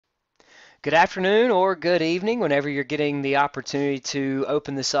Good afternoon or good evening, whenever you're getting the opportunity to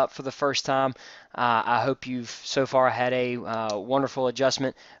open this up for the first time. I hope you've so far had a wonderful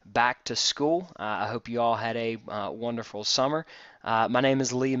adjustment back to school. I hope you all had a wonderful summer. My name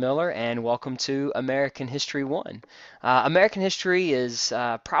is Lee Miller, and welcome to American History 1. American history is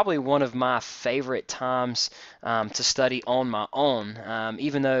probably one of my favorite times to study on my own,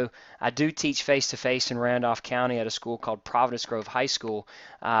 even though I do teach face to face in Randolph County at a school called Providence Grove High School.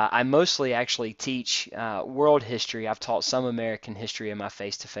 I mostly actually teach world history. I've taught some American history in my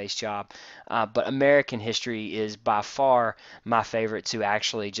face-to-face job, but American history is by far my favorite to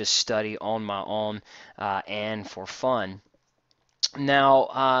actually just study on my own and for fun.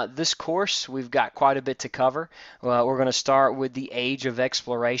 Now, this course, we've got quite a bit to cover. We're going to start with the age of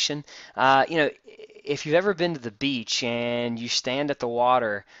exploration. If you've ever been to the beach and you stand at the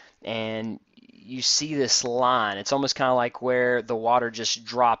water and you see this line, it's almost kind of like where the water just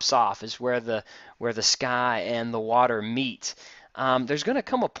drops off, is where the sky and the water meet. There's going to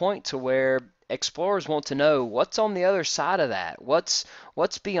come a point to where explorers want to know what's on the other side of that, what's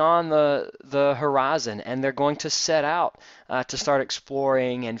beyond the horizon, and they're going to set out to start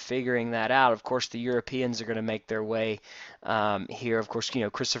exploring and figuring that out. Of course, the Europeans are going to make their way here. Of course,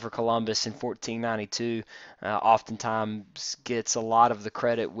 Christopher Columbus in 1492 oftentimes gets a lot of the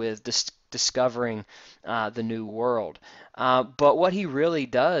credit with discovering the New World. But what he really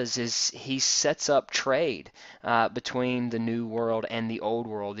does is he sets up trade between the New World and the Old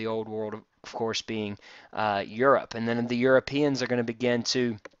World. The Old World, of course, being Europe. And then the Europeans are going to begin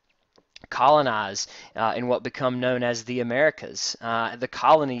to colonize in what become known as the Americas. The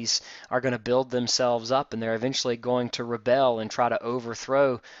colonies are going to build themselves up, and they're eventually going to rebel and try to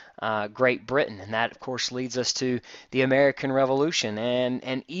overthrow Great Britain, and that, of course, leads us to the American Revolution.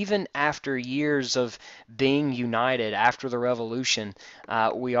 And even after years of being united after the Revolution,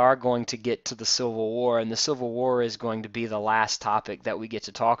 we are going to get to the Civil War, and the Civil War is going to be the last topic that we get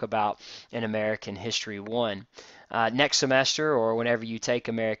to talk about in American History 1. Next semester, or whenever you take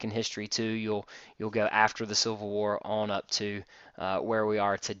American History 2, you'll go after the Civil War on up to where we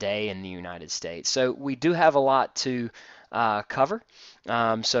are today in the United States. So we do have a lot to cover.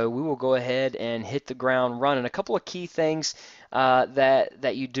 So we will go ahead and hit the ground running. A couple of key things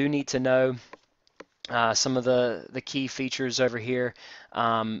that you do need to know. Some of the key features over here.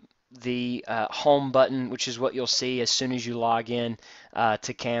 The home button, which is what you'll see as soon as you log in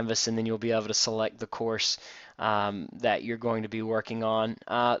to Canvas, and then you'll be able to select the course that you're going to be working on.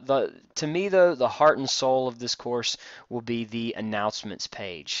 To me, though, the heart and soul of this course will be the announcements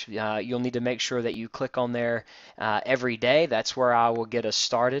page. You'll need to make sure that you click on there every day. That's where I will get us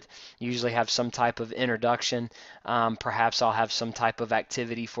started. Usually have some type of introduction. Perhaps I'll have some type of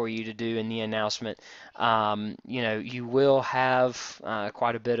activity for you to do in the announcement. You will have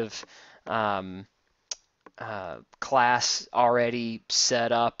quite a bit of class already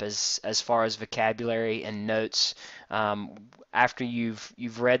set up as far as vocabulary and notes. After you've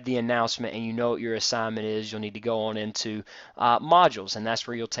read the announcement and you know what your assignment is, you'll need to go on into modules, and that's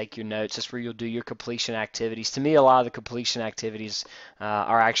where you'll take your notes. That's where you'll do your completion activities. To me, a lot of the completion activities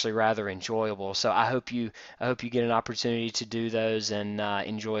are actually rather enjoyable. So I hope you get an opportunity to do those and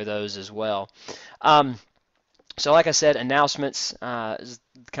enjoy those as well. So like I said, announcements is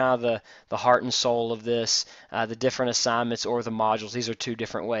kind of the heart and soul of this. The different assignments or the modules, these are two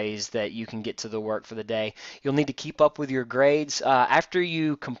different ways that you can get to the work for the day. You'll need to keep up with your grades. After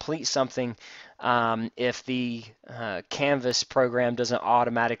you complete something, if the Canvas program doesn't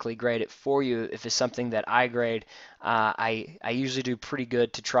automatically grade it for you, if it's something that I grade, I usually do pretty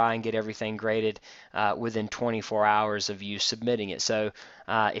good to try and get everything graded within 24 hours of you submitting it. So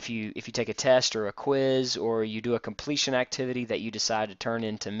if you take a test or a quiz, or you do a completion activity that you decide to turn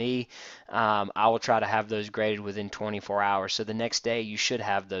into me, I will try to have those graded within 24 hours. So the next day you should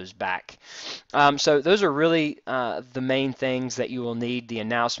have those back. So those are really the main things that you will need: the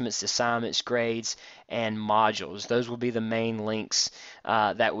announcements, assignments, grades, and modules. Those will be the main links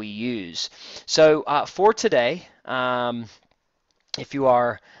that we use. So for today, if you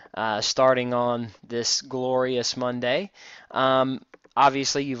are starting on this glorious Monday,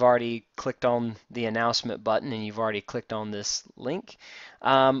 obviously you've already clicked on the announcement button and you've already clicked on this link.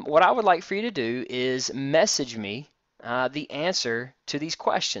 What I would like for you to do is message me the answer to these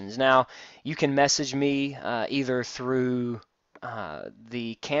questions. Now, you can message me either through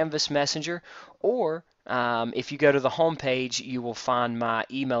the Canvas Messenger, or if you go to the home page, you will find my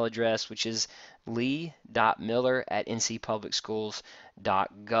email address, which is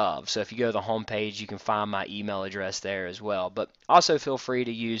lee.miller@ncpublicschools.gov. So if you go to the home page, you can find my email address there as well. But also feel free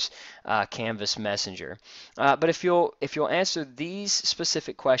to use Canvas Messenger. But if you'll answer these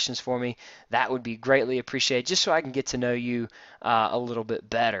specific questions for me, that would be greatly appreciated, just so I can get to know you a little bit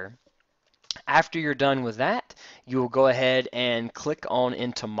better. After you're done with that, you'll go ahead and click on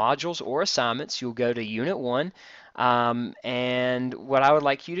into modules or assignments. You'll go to Unit 1. And what I would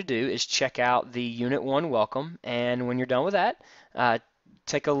like you to do is check out the Unit 1 welcome. And when you're done with that,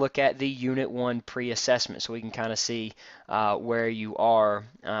 take a look at the Unit 1 pre-assessment so we can kind of see where you are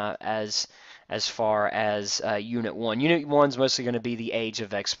as far as Unit 1. Unit 1 is mostly going to be the age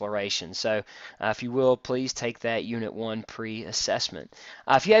of exploration. So if you will, please take that Unit 1 pre-assessment.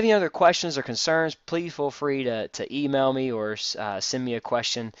 If you have any other questions or concerns, please feel free to email me or send me a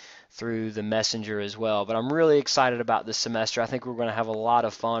question through the messenger as well. But I'm really excited about this semester. I think we're going to have a lot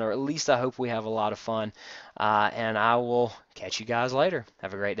of fun, or at least I hope we have a lot of fun. And I will catch you guys later.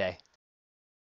 Have a great day.